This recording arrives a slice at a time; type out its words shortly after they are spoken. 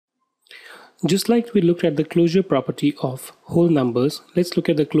Just like we looked at the closure property of whole numbers, let's look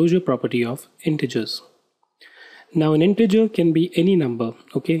at the closure property of integers. Now an integer can be any number,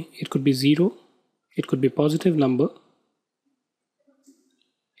 okay? It could be 0, it could be positive number,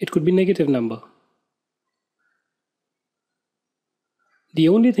 it could be negative number. The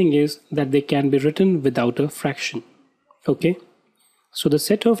only thing is that they can be written without a fraction, okay? So the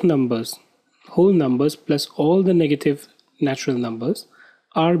set of numbers, whole numbers plus all the negative natural numbers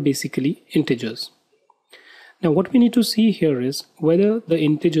are basically integers. Now what we need to see here is whether the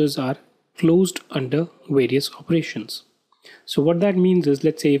integers are closed under various operations. So what that means is,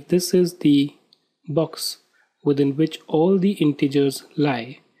 let's say if this is the box within which all the integers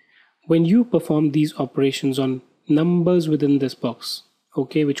lie, when you perform these operations on numbers within this box,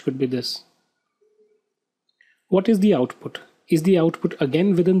 okay, which could be this, what is the output? Is the output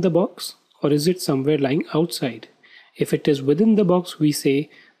again within the box, or is it somewhere lying outside? If it is within the box, we say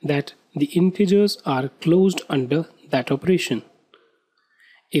that the integers are closed under that operation.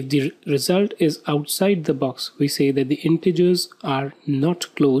 If the result is outside the box, we say that the integers are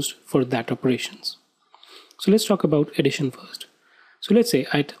not closed for that operations. So let's talk about addition first. So let's say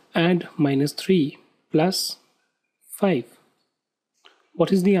I add -3 plus 5.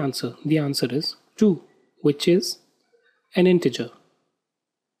 What is the answer? The answer is 2, which is an integer,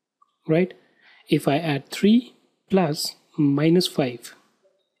 right? If I add 3 plus -5,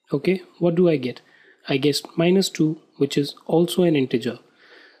 okay, what do I get? I get -2, which is also an integer.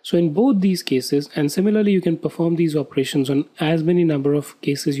 So in both these cases, and similarly you can perform these operations on as many number of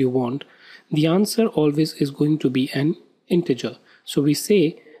cases you want, the answer always is going to be an integer. So we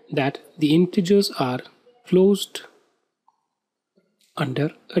say that the integers are closed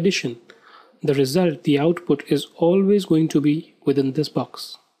under addition. The result, the output, is always going to be within this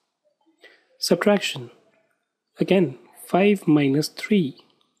box. Subtraction. Again, 5 minus 3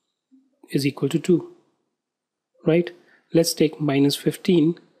 is equal to 2, right? Let's take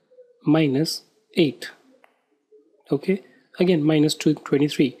 -15 minus 8, okay? Again,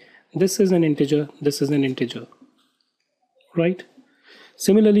 -23. This is an integer, this is an integer, right?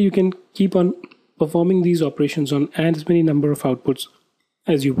 Similarly, you can keep on performing these operations on as many number of outputs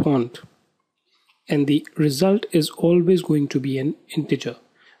as you want, and the result is always going to be an integer,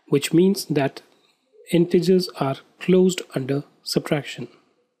 which means that integers are closed under subtraction.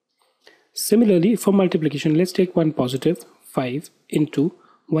 Similarly, for multiplication, let's take one positive 5 into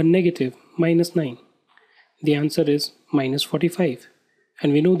one negative -9. The answer is -45,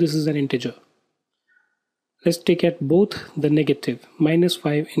 and we know this is an integer. Let's take at both the negative,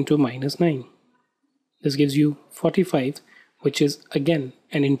 -5 into -9. This gives you 45, which is again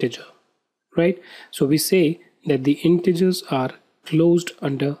an integer, right? So we say that the integers are closed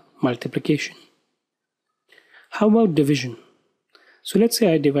under multiplication. How about division? So let's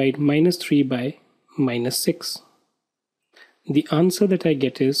say I divide -3 by -6. The answer that I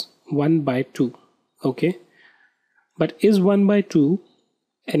get is 1 by 2, okay? But is 1 by 2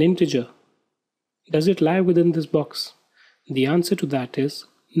 an integer? Does it lie within this box? The answer to that is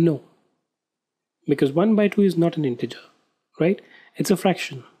no, because 1 by 2 is not an integer, right? It's a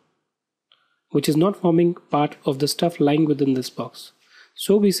fraction, which is not forming part of the stuff lying within this box.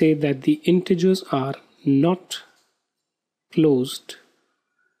 So we say that the integers are not closed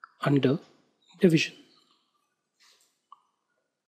under division.